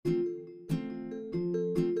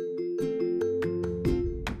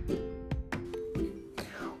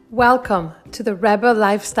Welcome to the Rebel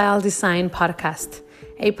Lifestyle Design Podcast,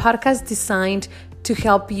 a podcast designed to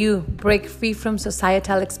help you break free from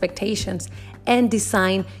societal expectations and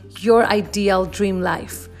design your ideal dream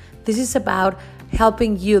life. This is about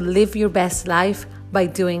helping you live your best life by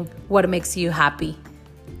doing what makes you happy.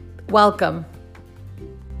 Welcome.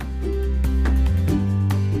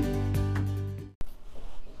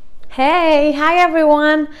 Hi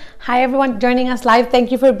everyone joining us live.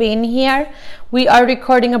 Thank you for being here. We are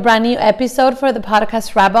recording a brand new episode for the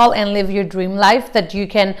podcast Rebel and Live Your Dream Life that you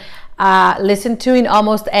can listen to in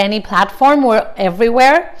almost any platform or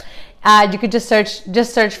everywhere. You could just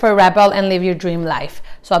search for Rebel and Live Your Dream Life.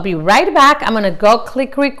 So I'll be right back. I'm gonna go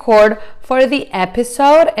click record for the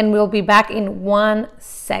episode and we'll be back in 1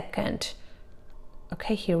 second.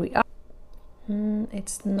 Okay, here we are.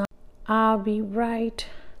 It's not. I'll be right.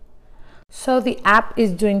 So the app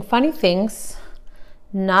is doing funny things,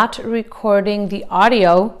 not recording the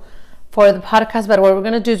audio for the podcast, but what we're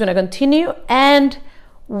gonna do is we're gonna continue and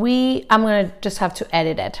I'm gonna just have to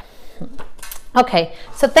edit it. Okay,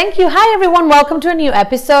 so thank you. Hi everyone, welcome to a new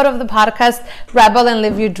episode of the podcast Rebel and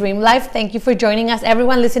Live Your Dream Life. Thank you for joining us,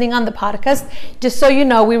 everyone listening on the podcast. Just so you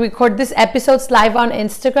know, we record these episodes live on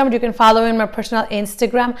Instagram. You can follow in my personal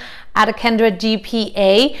Instagram at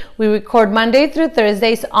KendraGPA. We record Monday through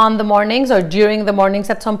Thursdays on the mornings or during the mornings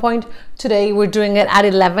at some point. Today we're doing it at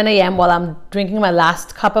 11 a.m. while I'm drinking my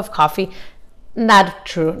last cup of coffee. Not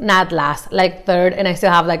true, not last, like third, and I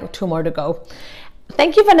still have like 2 more to go.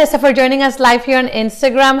 Thank you, Vanessa, for joining us live here on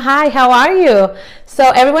Instagram. Hi, how are you? So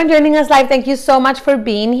everyone joining us live, thank you so much for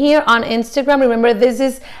being here on Instagram. Remember, this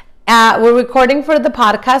is we're recording for the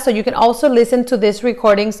podcast, so you can also listen to these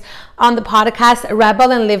recordings on the podcast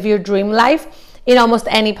Rebel and Live Your Dream Life in almost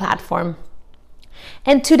any platform.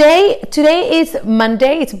 And today is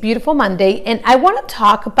Monday. It's a beautiful Monday, and I want to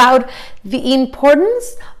talk about the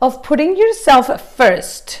importance of putting yourself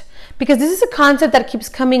first. Because this is a concept that keeps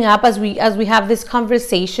coming up as we have these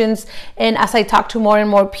conversations and as I talk to more and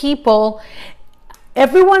more people.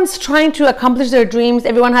 Everyone's trying to accomplish their dreams.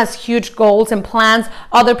 Everyone has huge goals and plans.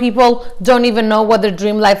 Other people don't even know what their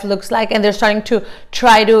dream life looks like, and they're starting to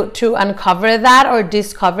try to uncover that or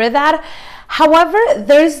discover that. However,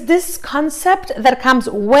 there's this concept that comes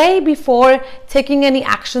way before taking any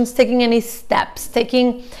actions, taking any steps,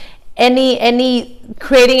 taking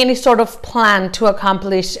creating any sort of plan to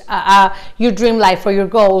accomplish your dream life or your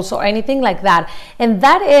goals or anything like that. And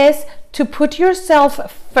that is to put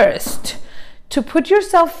yourself first. To put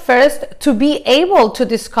yourself first to be able to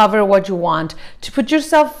discover what you want. To put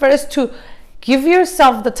yourself first to give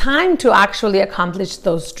yourself the time to actually accomplish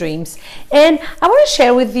those dreams. And I want to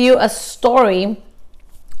share with you a story.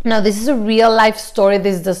 Now, this is a real life story.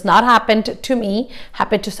 This does not happen to me.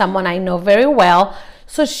 Happened to someone I know very well.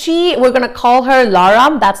 So we're going to call her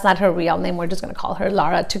Laura. That's not her real name. We're just going to call her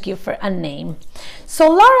Laura to give her a name. So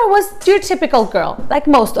Laura was your typical girl, like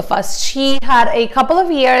most of us. She had a couple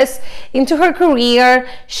of years into her career.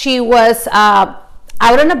 She was out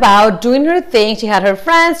and about doing her thing. She had her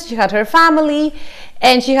friends, she had her family,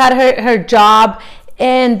 and she had her job.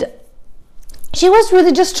 And she was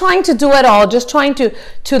really just trying to do it all, just trying to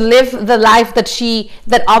live the life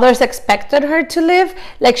that others expected her to live.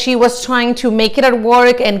 Like she was trying to make it at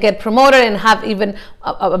work and get promoted and have even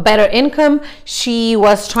a better income. She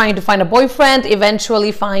was trying to find a boyfriend,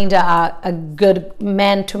 eventually find a good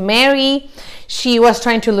man to marry. She was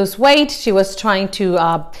trying to lose weight. She was trying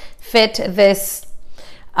to fit this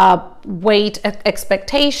weight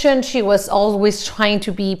expectation. She was always trying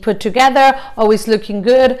to be put together, always looking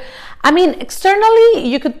good. I mean, externally,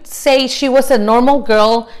 you could say she was a normal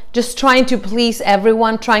girl, just trying to please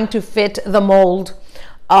everyone, trying to fit the mold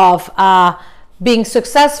of being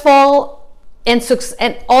successful and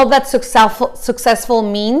all that successful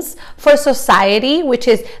means for society, which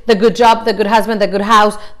is the good job, the good husband, the good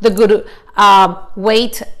house, the good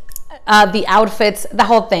weight, the outfits, the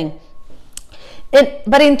whole thing.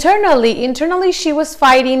 But internally, she was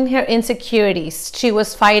fighting her insecurities. She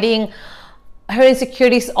was fighting her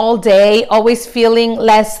insecurities all day, always feeling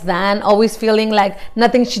less than, always feeling like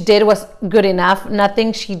nothing she did was good enough.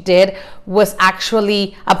 Nothing she did was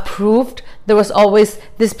actually approved. There was always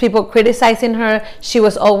these people criticizing her. She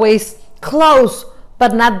was always close,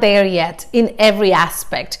 but not there yet in every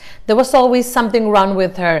aspect. There was always something wrong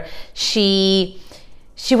with her. She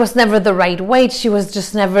was never the right weight. She was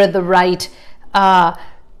just never the right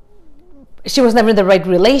she was never in the right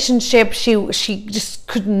relationship. She just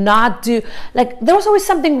could not do, like, there was always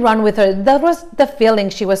something wrong with her. That was the feeling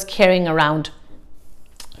she was carrying around.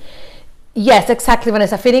 Yes, exactly,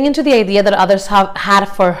 Vanessa, fitting into the idea that others had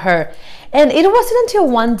for her. And it wasn't until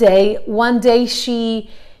one day she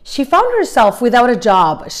she found herself without a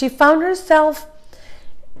job. She found herself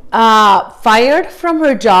fired from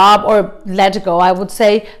her job, or let go, I would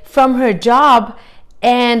say, from her job.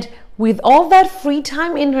 And with all that free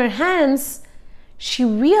time in her hands, she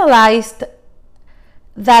realized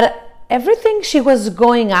that everything she was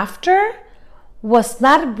going after was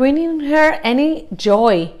not bringing her any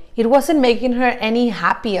joy. It wasn't making her any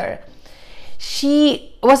happier.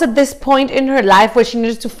 She was at this point in her life where she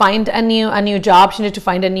needed to find a new job. She needed to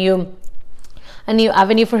find a new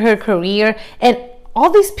avenue for her career, and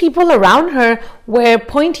all these people around her were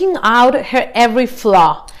pointing out her every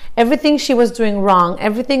flaw, everything she was doing wrong,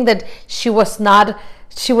 everything that she was not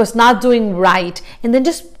doing right, and then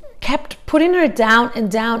just kept putting her down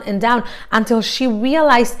and down and down until she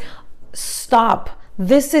realized, stop,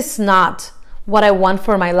 this is not what I want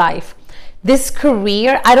for my life. This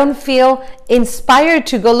career, I don't feel inspired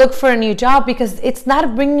to go look for a new job because it's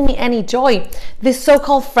not bringing me any joy. These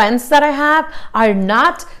so-called friends that I have are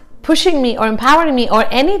not pushing me or empowering me or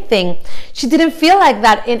anything. She didn't feel like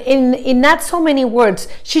that in not so many words.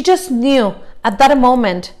 She just knew at that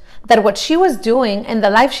moment that what she was doing and the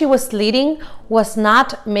life she was leading was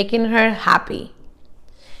not making her happy.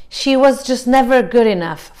 She was just never good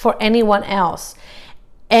enough for anyone else.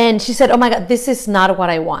 And she said, oh my God, this is not what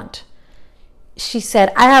I want. She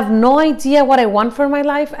said, I have no idea what I want for my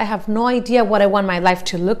life. I have no idea what I want my life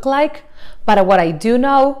to look like. But what I do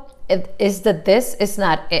know is that this is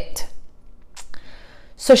not it.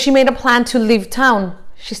 So she made a plan to leave town.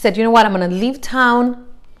 She said, you know what? I'm going to leave town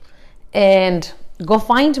and go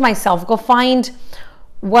find myself. Go find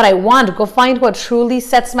what I want. Go find what truly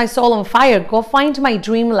sets my soul on fire. Go find my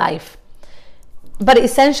dream life. But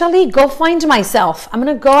essentially, go find myself. I'm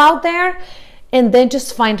going to go out there and then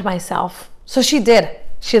just find myself. So she did.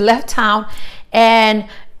 She left town, and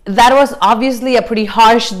that was obviously a pretty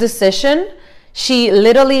harsh decision. She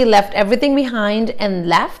literally left everything behind and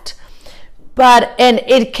left. And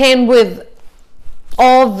it came with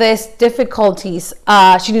all these difficulties.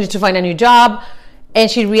 She needed to find a new job,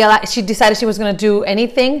 and she decided she was going to do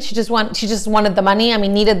anything. She just wanted the money. I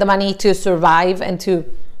mean, needed the money to survive and to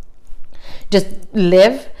just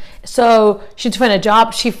live. So she had to find a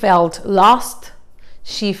job. She felt lost.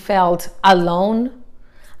 She felt alone.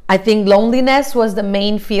 I think loneliness was the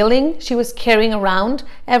main feeling she was carrying around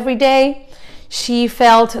every day. She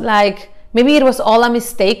felt like maybe it was all a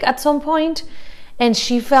mistake at some point, and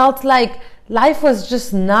she felt like life was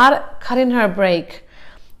just not cutting her a break.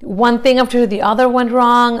 One thing after the other went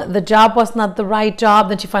wrong. The job was not the right job.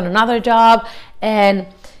 Then she found another job, and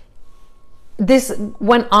this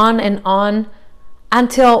went on and on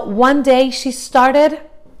until one day she started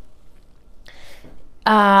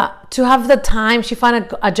to have the time. She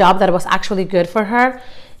found a job that was actually good for her,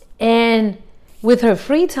 and with her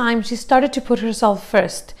free time, she started to put herself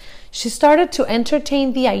first. She started to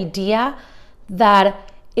entertain the idea that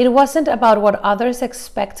it wasn't about what others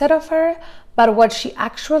expected of her, but what she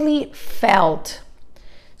actually felt.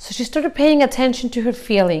 So she started paying attention to her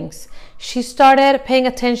feelings. She started paying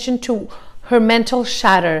attention to her mental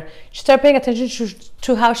chatter. She started paying attention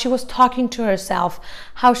to how she was talking to herself,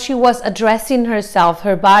 how she was addressing herself,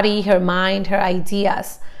 her body, her mind, her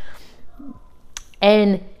ideas.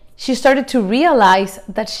 And she started to realize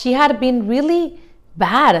that she had been really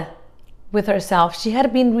bad with herself. She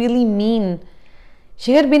had been really mean.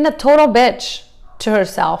 She had been a total bitch to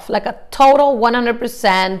herself, like a total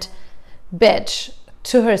 100% bitch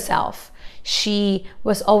to herself. She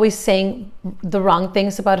was always saying the wrong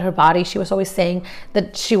things about her body. She was always saying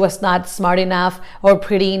that she was not smart enough or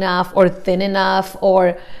pretty enough or thin enough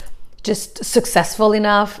or just successful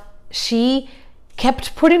enough. She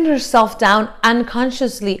kept putting herself down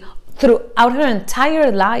unconsciously throughout her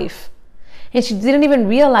entire life. And she didn't even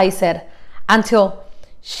realize it until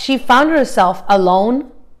she found herself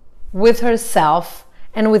alone with herself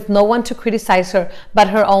and with no one to criticize her but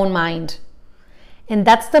her own mind. And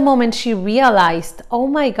that's the moment she realized, oh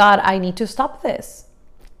my God, I need to stop this.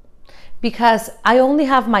 Because I only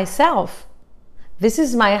have myself. This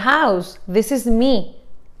is my house. This is me.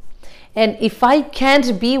 And if I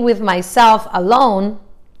can't be with myself alone,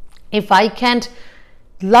 if I can't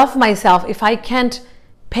love myself, if I can't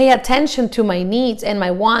pay attention to my needs and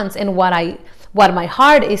my wants and what my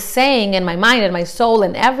heart is saying and my mind and my soul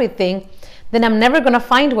and everything, then I'm never going to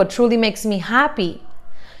find what truly makes me happy.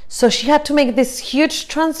 So she had to make this huge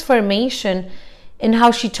transformation in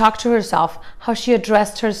how she talked to herself, how she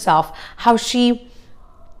addressed herself, how she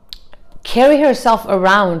carried herself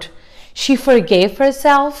around. She forgave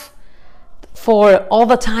herself for all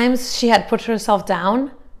the times she had put herself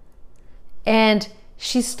down, and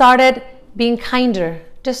she started being kinder,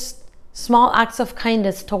 just small acts of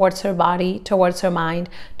kindness towards her body, towards her mind,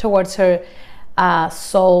 towards her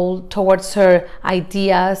soul, towards her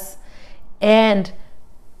ideas. And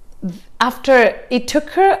after it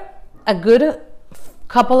took her a good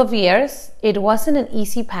couple of years, it wasn't an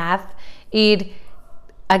easy path. It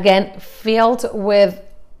again filled with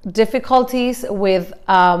difficulties, with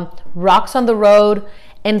rocks on the road,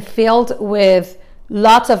 and filled with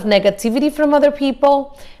lots of negativity from other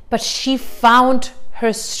people. But she found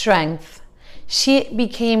her strength. She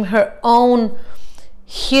became her own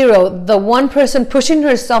hero, the one person pushing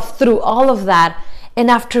herself through all of that. And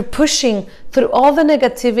after pushing through all the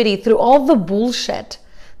negativity, through all the bullshit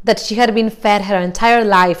that she had been fed her entire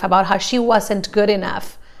life about how she wasn't good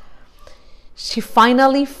enough, she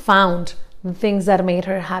finally found the things that made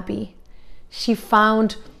her happy. She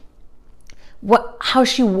found how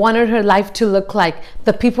she wanted her life to look like,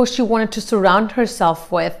 the people she wanted to surround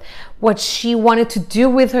herself with, what she wanted to do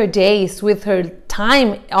with her days, with her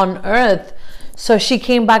time on earth. So she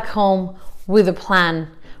came back home with a plan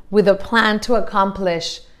to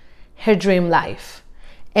accomplish her dream life.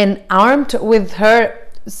 And armed with her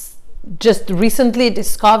just recently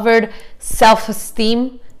discovered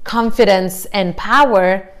self-esteem, confidence, and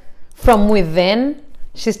power from within,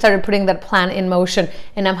 she started putting that plan in motion.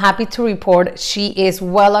 And I'm happy to report she is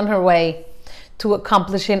well on her way to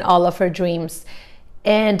accomplishing all of her dreams.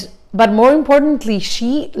 But more importantly,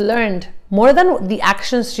 she learned more than the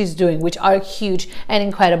actions she's doing, which are huge and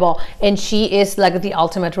incredible. And she is like the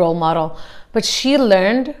ultimate role model. But she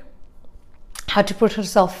learned how to put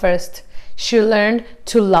herself first. She learned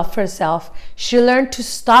to love herself. She learned to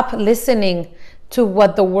stop listening to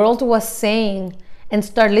what the world was saying and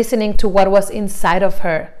start listening to what was inside of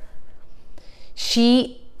her.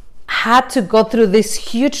 She had to go through this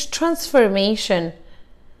huge transformation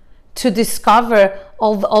to discover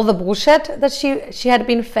all the bullshit that she had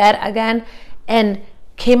been fed again, and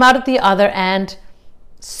came out at the other end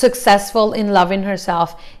successful in loving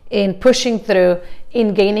herself, in pushing through,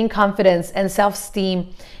 in gaining confidence and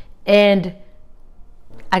self-esteem. And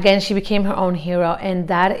again, she became her own hero. And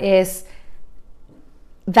that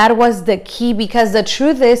was the key, because the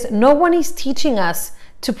truth is, no one is teaching us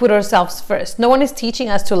to put ourselves first. No one is teaching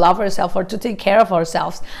us to love ourselves or to take care of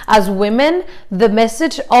ourselves. As women, the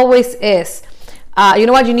message always is, you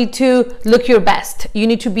know what, you need to look your best. You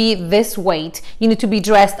need to be this weight. You need to be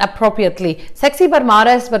dressed appropriately. Sexy but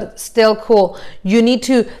modest, but still cool. You need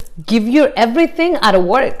to give your everything at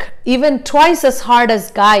work, even twice as hard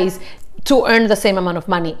as guys, to earn the same amount of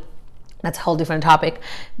money. That's a whole different topic,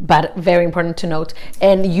 but very important to note.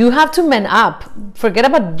 And you have to man up. Forget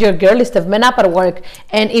about your girly stuff. Man up at work.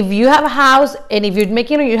 And if you have a house, and if you're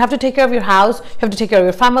making, you have to take care of your house, you have to take care of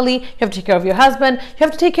your family, you have to take care of your husband, you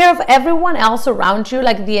have to take care of everyone else around you.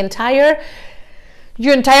 Like your entire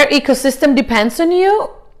ecosystem depends on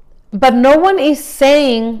you. But no one is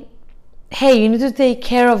saying, hey, you need to take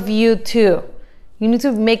care of you too. You need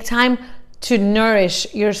to make time to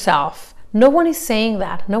nourish yourself. No one is saying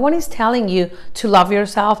that. No one is telling you to love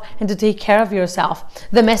yourself and to take care of yourself.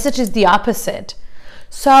 The message is the opposite.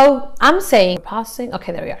 So I'm saying, pausing,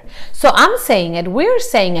 okay, there we are. So I'm saying it, we're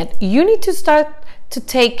saying it, you need to start to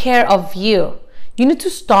take care of you. You need to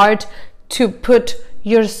start to put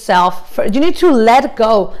yourself first. You need to let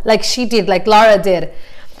go, like she did, like Laura did,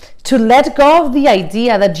 to let go of the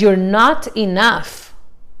idea that you're not enough,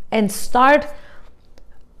 and start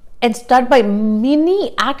by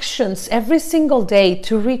mini actions every single day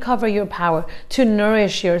to recover your power, to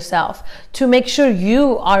nourish yourself, to make sure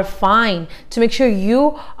you are fine, to make sure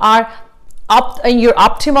you are in your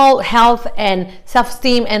optimal health and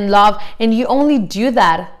self-esteem and love. And you only do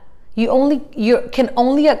that, you can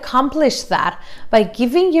only accomplish that by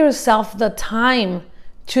giving yourself the time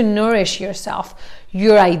to nourish yourself,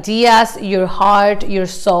 your ideas, your heart, your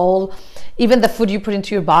soul, even the food you put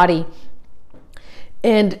into your body.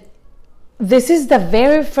 And this is the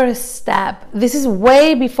very first step. This is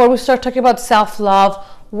way before we start talking about self-love,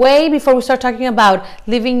 way before we start talking about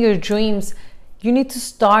living your dreams. You need to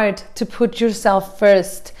start to put yourself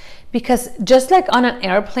first. Because just like on an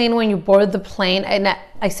airplane, when you board the plane, and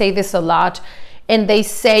I say this a lot, and they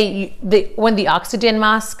say when the oxygen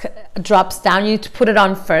mask drops down, you need to put it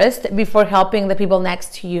on first before helping the people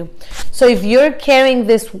next to you. So if you're carrying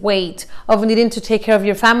this weight of needing to take care of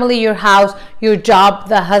your family, your house, your job,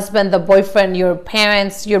 the husband, the boyfriend, your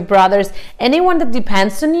parents, your brothers, anyone that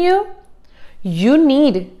depends on you, you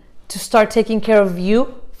need to start taking care of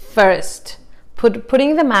you first.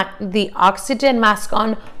 Putting the oxygen mask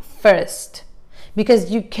on first,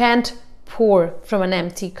 because you can't pour from an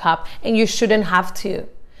empty cup, and you shouldn't have to.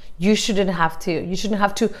 You shouldn't have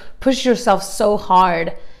to push yourself so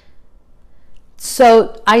hard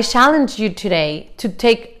So I challenge you today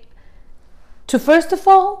to first of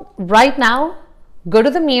all, right now, go to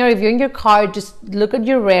the mirror. If you're in your car, just look at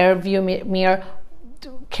your rear view mirror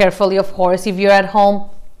carefully, of course. If you're at home,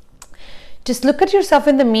 just look at yourself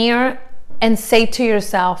in the mirror and say to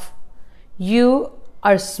yourself, you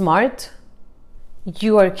are smart,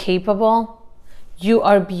 you are capable, you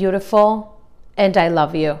are beautiful, and I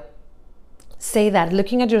love you. Say that,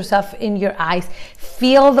 looking at yourself in your eyes.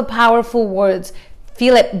 Feel the powerful words.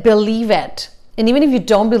 Feel it, believe it. And even if you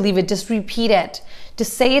don't believe it, just repeat it.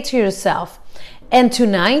 Just say it to yourself. And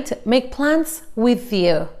tonight, make plans with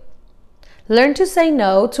you. Learn to say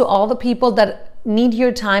no to all the people that need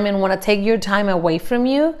your time and want to take your time away from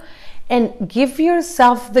you. And give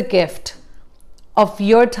yourself the gift of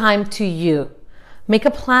your time to you. Make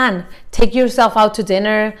a plan. Take yourself out to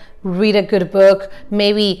dinner, read a good book,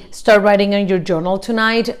 maybe start writing in your journal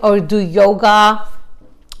tonight, or do yoga,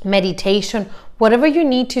 meditation, whatever you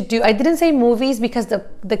need to do. I didn't say movies because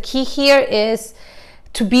the key here is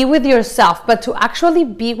to be with yourself, but to actually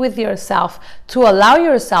be with yourself, to allow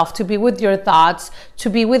yourself to be with your thoughts, to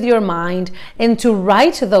be with your mind, and to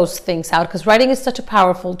write those things out, because writing is such a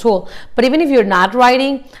powerful tool. But even if you're not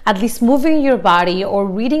writing, at least moving your body or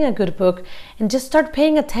reading a good book, and just start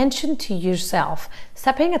paying attention to yourself.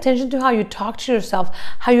 Start paying attention to how you talk to yourself,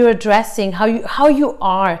 how you're addressing, how you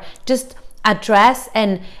are. Just address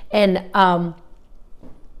and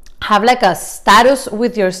have like a status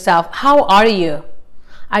with yourself. How are you?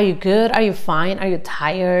 Are you good? Are you fine? Are you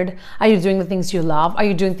tired? Are you doing the things you love? Are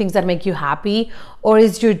you doing things that make you happy? Or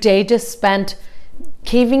is your day just spent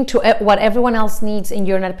caving to what everyone else needs and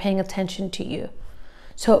you're not paying attention to you?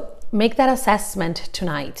 So make that assessment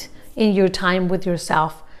tonight in your time with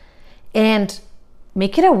yourself, and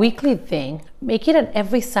make it a weekly thing. Make it an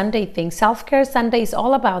every Sunday thing. Self-care Sunday is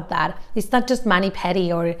all about that. It's not just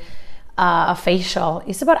mani-pedi or a facial.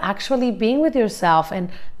 It's about actually being with yourself and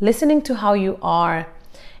listening to how you are,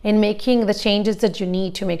 and making the changes that you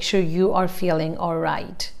need to make sure you are feeling all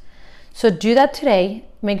right. So do that today.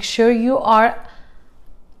 Make sure you are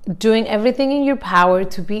doing everything in your power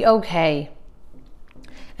to be okay.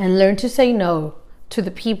 And learn to say no to the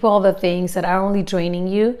people, the things that are only draining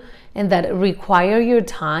you and that require your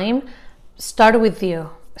time. Start with you.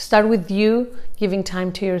 Start with you giving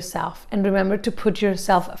time to yourself. And remember to put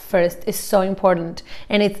yourself first is so important.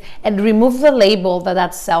 And remove the label that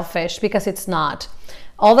that's selfish, because it's not.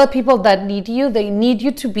 All the people that need you, they need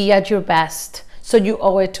you to be at your best. So you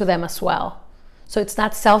owe it to them as well. So it's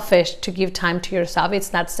not selfish to give time to yourself.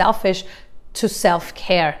 It's not selfish to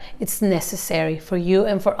self-care. It's necessary for you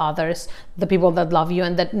and for others, the people that love you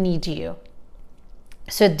and that need you.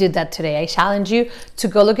 So do that today. I challenge you to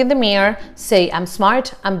go look in the mirror, say, I'm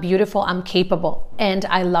smart, I'm beautiful, I'm capable, and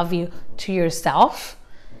I love you to yourself.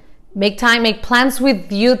 Make time, make plans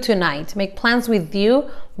with you tonight. Make plans with you.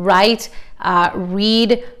 Write,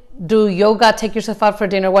 read, do yoga, take yourself out for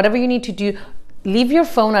dinner, whatever you need to do. Leave your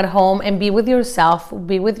phone at home and be with yourself,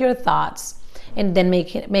 be with your thoughts, and then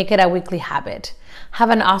make it a weekly habit. Have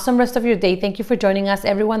an awesome rest of your day. Thank you for joining us.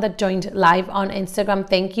 Everyone that joined live on Instagram,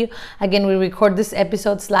 thank you. Again, we record these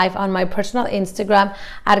episodes live on my personal Instagram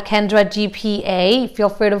at KendraGPA. Feel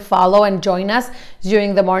free to follow and join us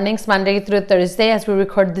during the mornings, Monday through Thursday, as we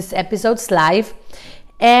record these episodes live.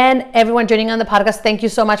 And everyone joining on the podcast, thank you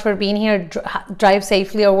so much for being here. Drive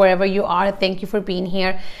safely or wherever you are. Thank you for being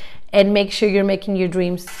here. And make sure you're making your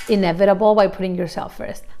dreams inevitable by putting yourself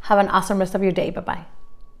first. Have an awesome rest of your day. Bye-bye.